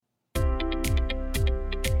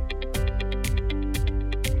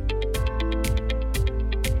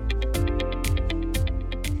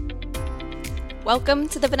Welcome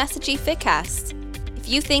to the Vanessa G Fitcast. If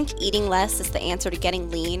you think eating less is the answer to getting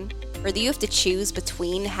lean, or that you have to choose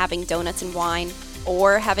between having donuts and wine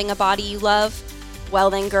or having a body you love, well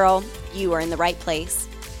then girl, you are in the right place.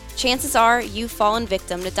 Chances are you've fallen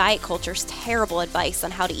victim to diet culture's terrible advice on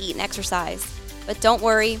how to eat and exercise. But don't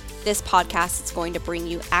worry, this podcast is going to bring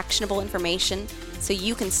you actionable information so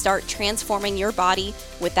you can start transforming your body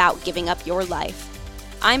without giving up your life.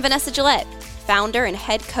 I'm Vanessa Gillette, founder and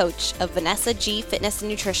head coach of Vanessa G Fitness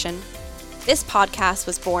and Nutrition. This podcast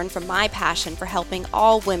was born from my passion for helping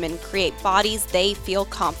all women create bodies they feel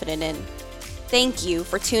confident in. Thank you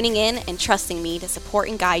for tuning in and trusting me to support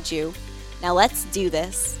and guide you. Now let's do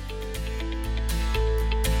this.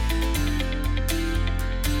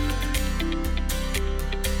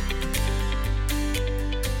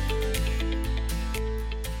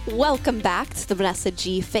 Welcome back to the Vanessa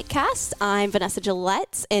G Fitcast. I'm Vanessa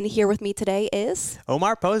Gillette, and here with me today is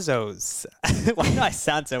Omar Pozos. Why do I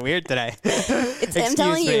sound so weird today? I'm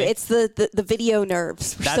telling you, it's the video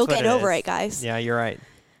nerves. We're still getting over it, guys. Yeah, you're right.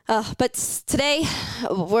 But today,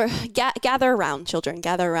 we're gather around, children.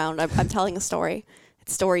 Gather around. I'm telling a story.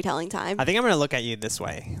 It's storytelling time. I think I'm going to look at you this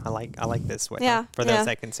way. I like this way. Yeah. For those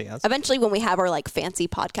that can see us. Eventually, when we have our fancy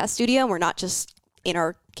podcast studio, and we're not just in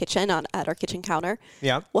our kitchen at our kitchen counter.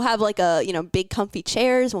 Yeah. We'll have big comfy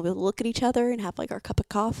chairs. We'll look at each other and have our cup of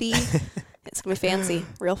coffee. It's gonna be fancy,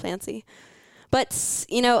 real fancy. But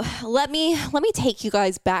let me take you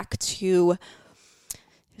guys back to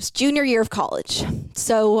junior year of college.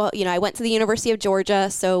 So I went to the University of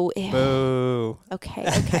Georgia. So boo.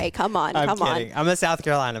 Okay, come on, I'm kidding. I'm a South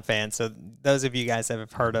Carolina fan, so those of you guys that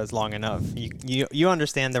have heard us long enough, you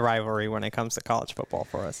understand the rivalry when it comes to college football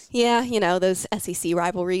for us. Yeah, those SEC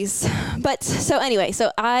rivalries. But so anyway,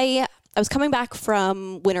 so I was coming back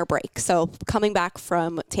from winter break. So coming back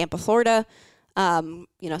from Tampa, Florida, I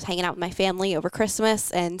was hanging out with my family over Christmas,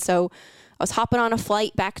 and so I was hopping on a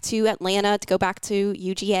flight back to Atlanta to go back to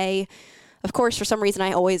UGA. Of course, for some reason,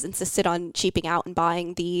 I always insisted on cheaping out and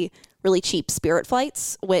buying the really cheap Spirit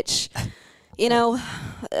flights, which, you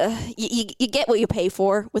get what you pay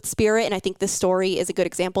for with Spirit. And I think this story is a good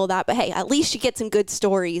example of that. But hey, at least you get some good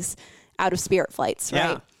stories out of Spirit flights,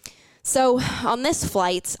 right? Yeah. So on this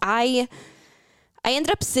flight, I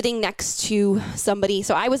ended up sitting next to somebody.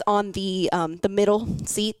 So I was on the middle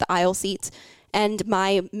seat, the aisle seat. And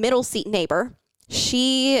my middle seat neighbor,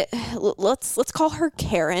 let's call her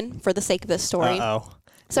Karen for the sake of this story. Uh-oh.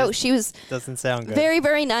 So she was doesn't sound good. Very,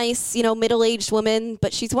 very nice, middle-aged woman,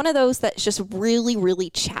 but she's one of those that's just really, really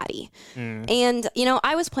chatty. And,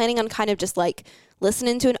 I was planning on kind of just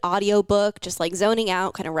listening to an audiobook, just zoning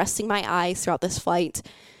out, kind of resting my eyes throughout this flight.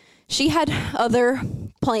 She had other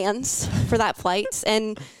plans for that flight,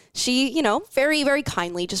 and she, very, very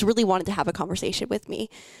kindly just really wanted to have a conversation with me.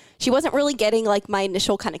 She wasn't really getting my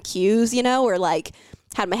initial kind of cues, or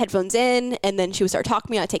had my headphones in, and then she would start talking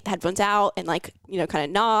to me. I'd take the headphones out and kind of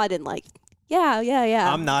nod and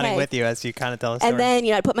yeah. I'm nodding with you as you kind of tell a story. And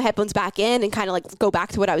then, I'd put my headphones back in and kind of go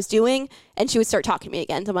back to what I was doing, and she would start talking to me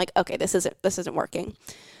again. So I'm like, okay, this isn't working.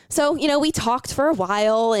 So, we talked for a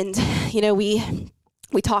while, and,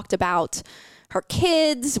 we talked about her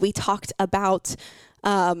kids. We talked about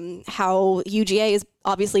how UGA is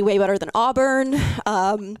obviously way better than Auburn.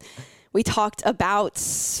 We talked about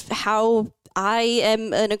how I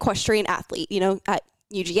am an equestrian athlete. At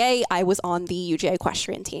UGA, I was on the UGA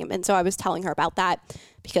equestrian team. And so I was telling her about that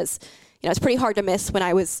because, it's pretty hard to miss when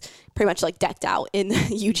I was pretty much decked out in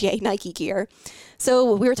UGA Nike gear.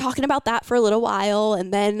 So we were talking about that for a little while.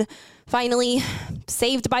 And then finally,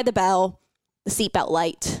 saved by the bell, the seatbelt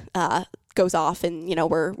light goes off, and,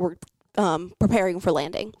 we're preparing for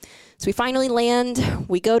landing. So we finally land.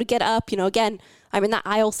 We go to get up. Again, I'm in that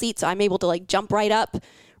aisle seat, so I'm able to jump right up,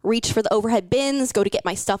 reach for the overhead bins, go to get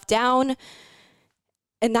my stuff down.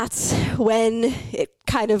 And that's when it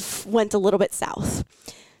kind of went a little bit south.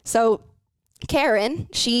 So Karen,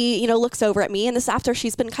 she, looks over at me, and this after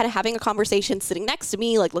she's been kind of having a conversation sitting next to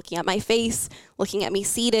me, looking at my face, looking at me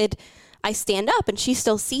seated. I stand up, and she's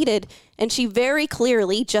still seated, and she very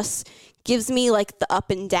clearly just gives me the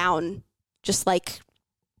up and down, just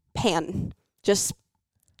pan, just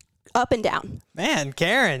up and down. Man,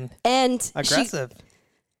 Karen. And aggressive.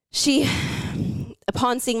 She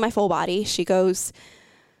upon seeing my full body, she goes,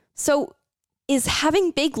 "So is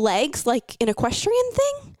having big legs an equestrian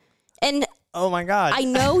thing?" And oh my God. I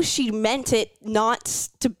know she meant it not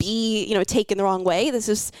to be, taken the wrong way. This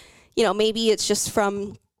is, maybe it's just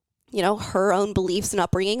from, her own beliefs and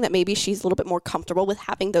upbringing that maybe she's a little bit more comfortable with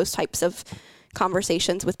having those types of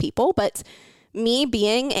conversations with people. But me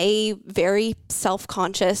being a very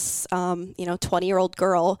self-conscious, 20-year-old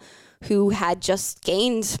girl who had just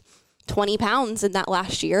gained 20 pounds in that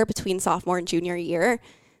last year between sophomore and junior year,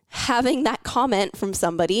 having that comment from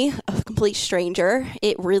somebody, a complete stranger,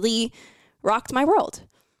 it really rocked my world.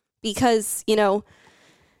 Because, you know,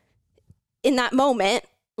 in that moment,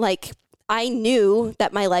 like, I knew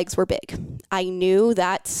that my legs were big. I knew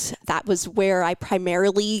that that was where I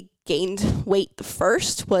primarily gained weight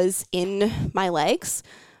first, was in my legs.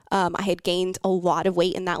 I had gained a lot of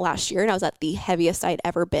weight in that last year, and I was at the heaviest I'd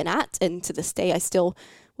ever been at. And to this day, I still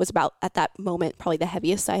was about, at that moment, probably the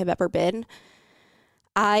heaviest I have ever been.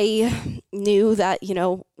 I knew that, you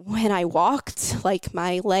know, when I walked, like,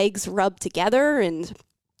 my legs rubbed together and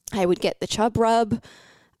I would get the chub rub.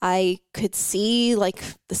 I could see, like,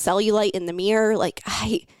 the cellulite in the mirror. Like,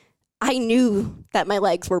 I knew that my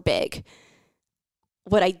legs were big.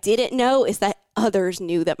 What I didn't know is that others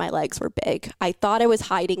knew that my legs were big. I thought I was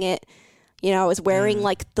hiding it. You know, I was wearing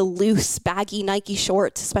like the loose, baggy Nike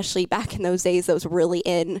shorts, especially back in those days. Those were really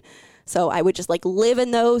in. So I would just like live in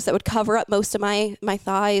those that would cover up most of my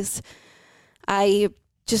thighs. I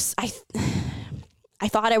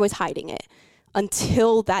thought I was hiding it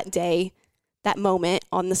until that day, that moment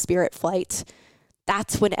on the Spirit flight.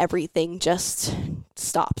 That's when everything just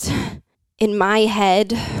stopped. In my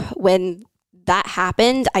head, when that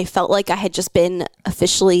happened, I felt like I had just been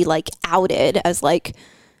officially like outed as like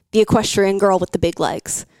the equestrian girl with the big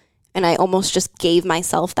legs. And I almost just gave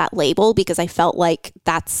myself that label because I felt like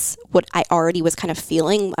that's what I already was kind of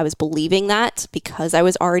feeling. I was believing that because I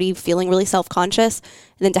was already feeling really self-conscious.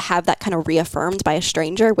 And then to have that kind of reaffirmed by a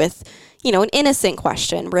stranger with, you know, an innocent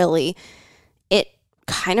question, really, it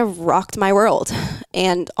kind of rocked my world.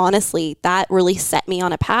 And honestly, that really set me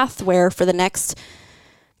on a path where for the next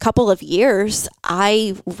couple of years,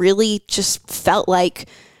 I really just felt like,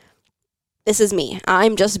 this is me.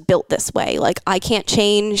 I'm just built this way. Like, I can't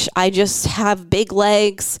change. I just have big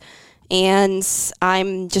legs and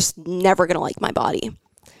I'm just never going to like my body.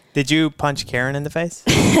 Did you punch Karen in the face?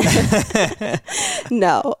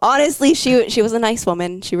 No, honestly, she was a nice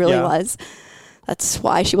woman. She really was. That's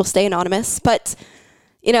why she will stay anonymous. But,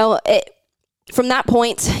 you know, from that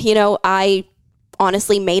point, you know, I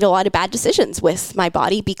honestly made a lot of bad decisions with my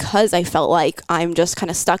body because I felt like I'm just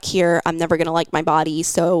kind of stuck here. I'm never going to like my body.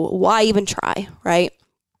 So why even try? Right.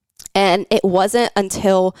 And it wasn't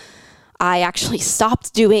until I actually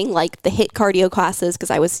stopped doing like the HIIT cardio classes,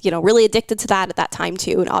 because I was, you know, really addicted to that at that time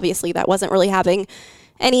too. And obviously that wasn't really having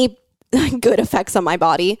any good effects on my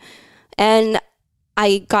body. And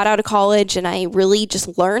I got out of college and I really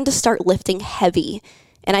just learned to start lifting heavy.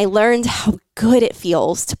 And I learned how good it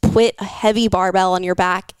feels to put a heavy barbell on your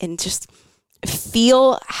back and just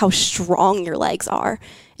feel how strong your legs are.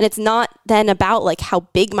 And it's not then about like how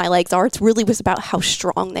big my legs are. It really was about how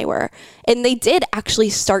strong they were. And they did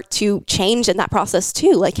actually start to change in that process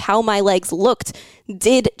too. Like how my legs looked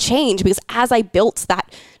did change, because as I built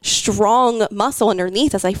that strong muscle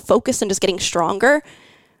underneath, as I focused on just getting stronger,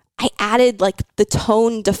 I added like the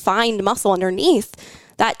tone defined muscle underneath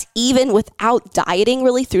that even without dieting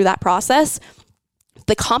really through that process,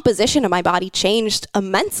 the composition of my body changed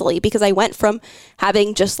immensely, because I went from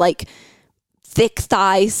having just like thick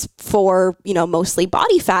thighs for, you know, mostly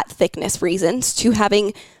body fat thickness reasons to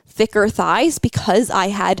having thicker thighs because I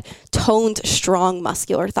had toned, strong,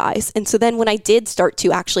 muscular thighs. And so then when I did start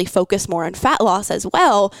to actually focus more on fat loss as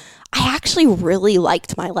well, I actually really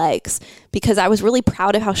liked my legs because I was really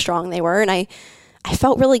proud of how strong they were, and I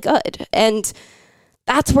felt really good. And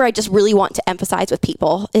that's where I just really want to emphasize with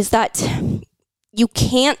people is that you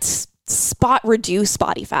can't spot reduce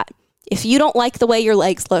body fat. If you don't like the way your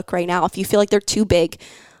legs look right now, if you feel like they're too big,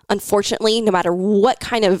 unfortunately, no matter what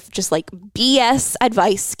kind of just like BS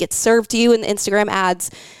advice gets served to you in the Instagram ads,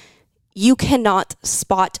 you cannot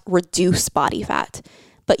spot reduce body fat,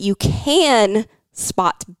 but you can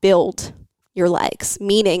spot build your legs,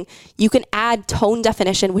 meaning you can add tone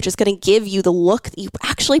definition, which is going to give you the look that you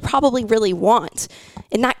actually probably really want.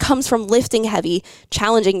 And that comes from lifting heavy,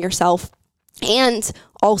 challenging yourself, and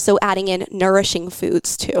also adding in nourishing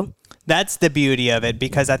foods too. That's the beauty of it,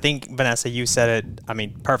 because I think, Vanessa, you said it, I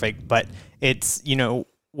mean, perfect, but it's, you know,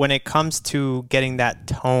 when it comes to getting that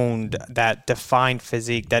toned, that defined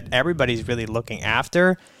physique that everybody's really looking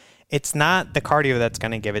after, it's not the cardio that's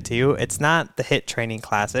going to give it to you. It's not the HIIT training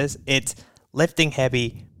classes. It's lifting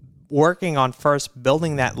heavy, working on first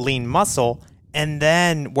building that lean muscle, and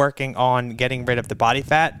then working on getting rid of the body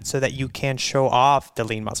fat so that you can show off the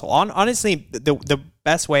lean muscle. Honestly, the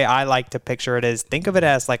best way I like to picture it is, think of it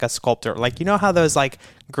as like a sculptor. Like, you know how those like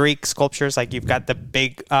Greek sculptures, like you've got the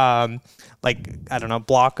big, like, I don't know,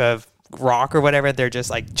 block of rock or whatever. They're just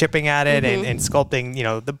like chipping at it and sculpting, you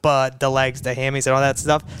know, the butt, the legs, the hammies, and all that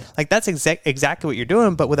stuff. Like that's exactly what you're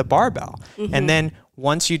doing, but with a barbell. And then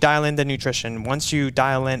once you dial in the nutrition, once you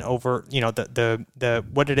dial in over, you know, the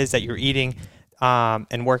what it is that you're eating,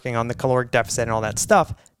 and working on the caloric deficit and all that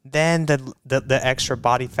stuff, then the extra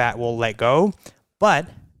body fat will let go. But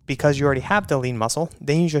because you already have the lean muscle,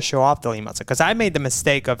 then you just show off the lean muscle. Because I made the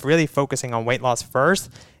mistake of really focusing on weight loss first,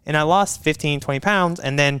 and I lost 15, 20 pounds.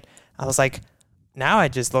 And then I was like, now I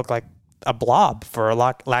just look like a blob, for a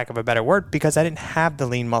lack of a better word, because I didn't have the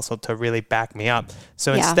lean muscle to really back me up.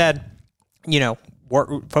 So instead, you know,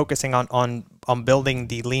 focusing on building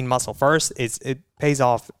the lean muscle first, it pays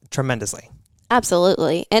off tremendously.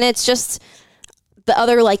 Absolutely. And it's just the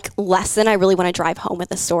other like lesson I really want to drive home with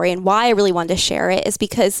the story, and why I really wanted to share it, is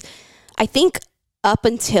because I think up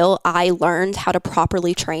until I learned how to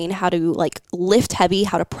properly train, how to like lift heavy,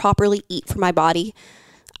 how to properly eat for my body,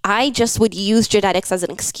 I just would use genetics as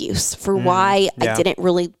an excuse for why I didn't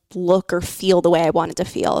really look or feel the way I wanted to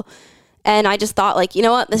feel. And I just thought, like, you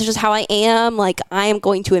know what, this is just how I am. Like, I am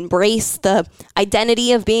going to embrace the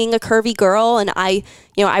identity of being a curvy girl. And I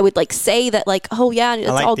would like say that, like, oh yeah, it's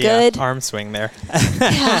all good. Arm swing there.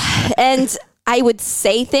 Yeah. And I would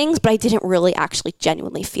say things, but I didn't really actually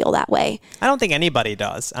genuinely feel that way. I don't think anybody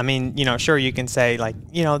does. I mean, you know, sure, you can say like,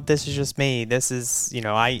 you know, this is just me. This is, you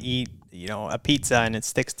know, I eat, you know, a pizza and it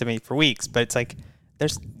sticks to me for weeks. But it's like,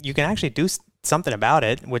 you can actually do something about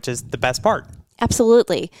it, which is the best part.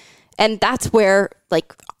 Absolutely. And that's where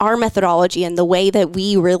like our methodology and the way that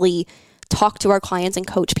we really talk to our clients and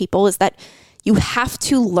coach people is that you have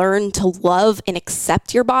to learn to love and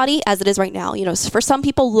accept your body as it is right now. You know, for some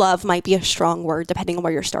people, love might be a strong word depending on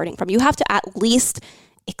where you're starting from. You have to at least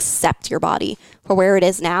accept your body for where it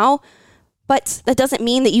is now. But that doesn't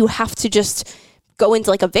mean that you have to just go into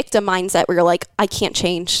like a victim mindset where you're like, I can't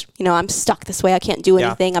change. You know, I'm stuck this way. I can't do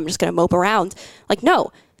anything. I'm just going to mope around. Like,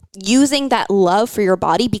 no. Using that love for your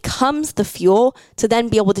body becomes the fuel to then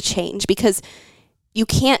be able to change, because you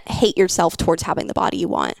can't hate yourself towards having the body you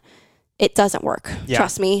want. It doesn't work. Yeah.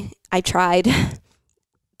 Trust me, I tried.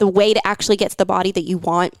 The way to actually get to the body that you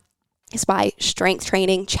want is by strength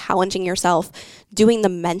training, challenging yourself, doing the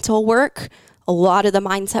mental work, a lot of the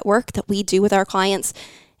mindset work that we do with our clients,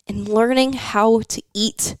 and learning how to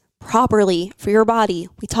eat properly for your body.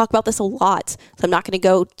 We talk about this a lot, so I'm not going to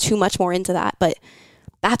go too much more into that, but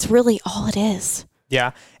that's really all it is.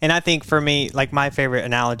 Yeah. And I think for me, like my favorite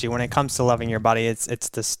analogy when it comes to loving your body, it's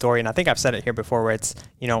the story. And I think I've said it here before, where it's,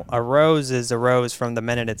 you know, a rose is a rose from the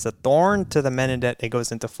minute it's a thorn to the minute that it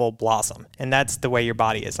goes into full blossom. And that's the way your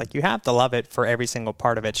body is. Like, you have to love it for every single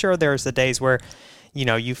part of it. Sure, there's the days where, you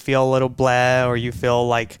know, you feel a little bleh, or you feel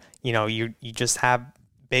like, you know, you just have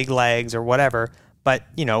big legs or whatever. But,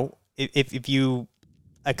 you know, if you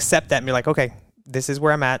accept that and be like, okay, this is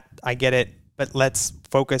where I'm at, I get it. But let's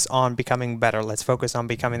focus on becoming better. Let's focus on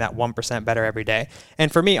becoming that 1% better every day.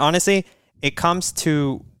 And for me, honestly, it comes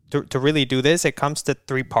to really do this, it comes to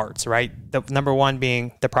 3 parts, right? The number one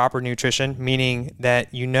being the proper nutrition, meaning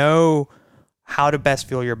that you know how to best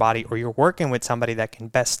fuel your body, or you're working with somebody that can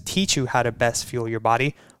best teach you how to best fuel your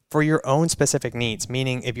body for your own specific needs.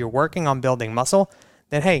 Meaning, if you're working on building muscle,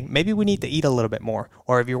 then hey, maybe we need to eat a little bit more.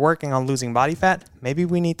 Or if you're working on losing body fat, maybe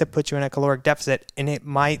we need to put you in a caloric deficit, and it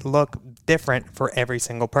might look different for every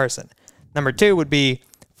single person. Number 2 would be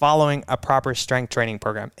following a proper strength training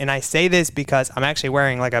program. And I say this because I'm actually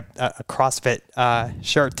wearing like a CrossFit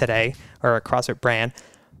shirt today, or a CrossFit brand.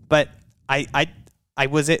 But I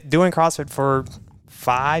was doing CrossFit for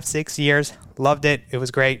 5-6 years, loved it, it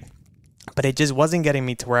was great, but it just wasn't getting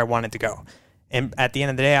me to where I wanted to go. And at the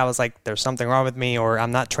end of the day, I was like, there's something wrong with me, or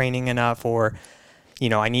I'm not training enough, or, you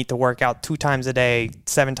know, I need to work out 2 times a day,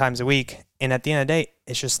 7 times a week. And at the end of the day,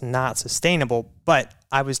 it's just not sustainable. But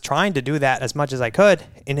I was trying to do that as much as I could,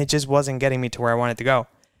 and it just wasn't getting me to where I wanted to go.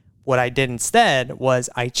 What I did instead was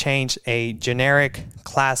I changed a generic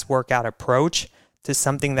class workout approach to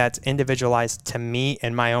something that's individualized to me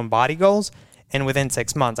and my own body goals. And within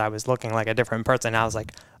 6 months, I was looking like a different person. I was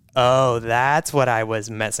like, oh, that's what I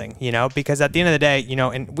was missing, you know, because at the end of the day, you know,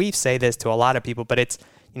 and we say this to a lot of people, but it's,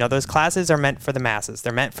 you know, those classes are meant for the masses.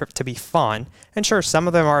 They're meant to be fun. And sure, some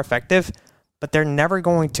of them are effective, but they're never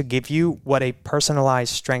going to give you what a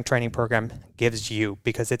personalized strength training program gives you,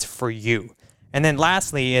 because it's for you. And then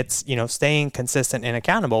lastly, it's, you know, staying consistent and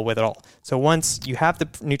accountable with it all. So once you have the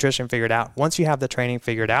nutrition figured out, once you have the training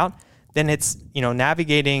figured out, then it's, you know,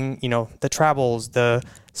 navigating, you know, the travels, the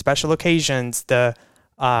special occasions, the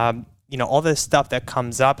you know, all this stuff that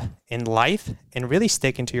comes up in life, and really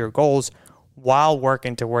sticking to your goals while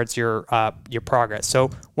working towards your progress. So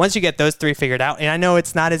once you get those 3 figured out, and I know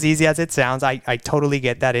it's not as easy as it sounds. I totally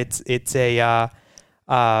get that. It's a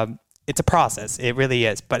process. It really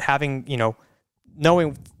is. But having,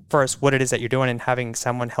 knowing first what it is that you're doing and having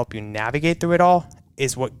someone help you navigate through it all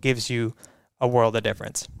is what gives you a world of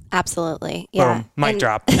difference. Absolutely. Yeah. Boom. Mic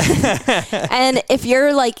drop. And if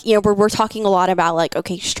you're like, we're talking a lot about like,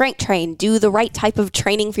 okay, strength train, do the right type of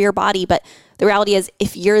training for your body. But the reality is,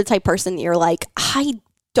 if you're the type of person, you're like, I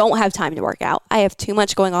don't have time to work out. I have too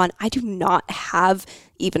much going on. I do not have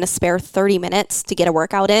even a spare 30 minutes to get a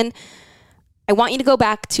workout in. I want you to go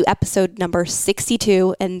back to episode number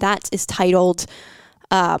 62, and that is titled,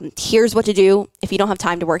 Here's What to Do If You Don't Have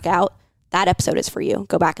Time to Work Out. That episode is for you.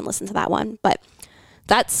 Go back and listen to that one. But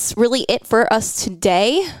that's really it for us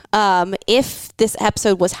today. If this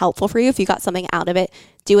episode was helpful for you, if you got something out of it,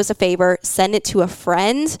 do us a favor, send it to a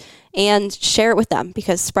friend and share it with them,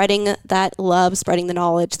 because spreading that love, spreading the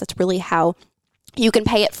knowledge, that's really how you can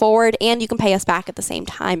pay it forward, and you can pay us back at the same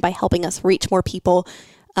time by helping us reach more people.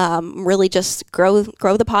 Really just grow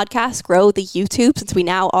the podcast, grow the YouTube, since we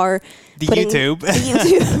now are the YouTube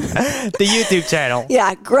the YouTube channel.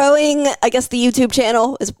 Yeah, growing, I guess the YouTube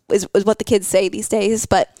channel is what the kids say these days.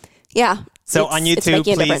 But yeah. So on YouTube,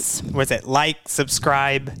 please, like,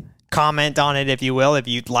 subscribe, comment on it if you will. If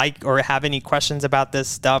you'd like or have any questions about this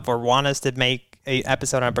stuff or want us to make an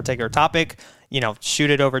episode on a particular topic, shoot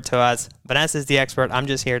it over to us. Vanessa's the expert. I'm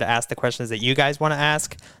just here to ask the questions that you guys want to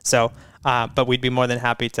ask. So, but we'd be more than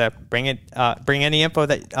happy to bring any info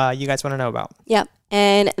that you guys want to know about. Yep.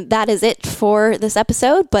 And that is it for this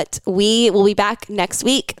episode, but we will be back next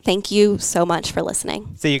week. Thank you so much for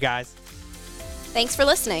listening. See you guys. Thanks for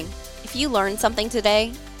listening. If you learned something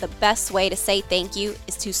today, the best way to say thank you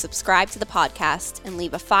is to subscribe to the podcast and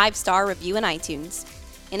leave a 5-star review in iTunes.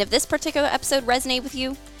 And if this particular episode resonated with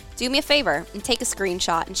you, do me a favor and take a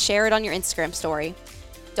screenshot and share it on your Instagram story.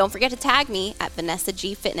 Don't forget to tag me at Vanessa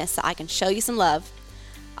G Fitness so I can show you some love.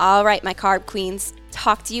 All right, my carb queens,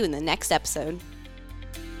 talk to you in the next episode.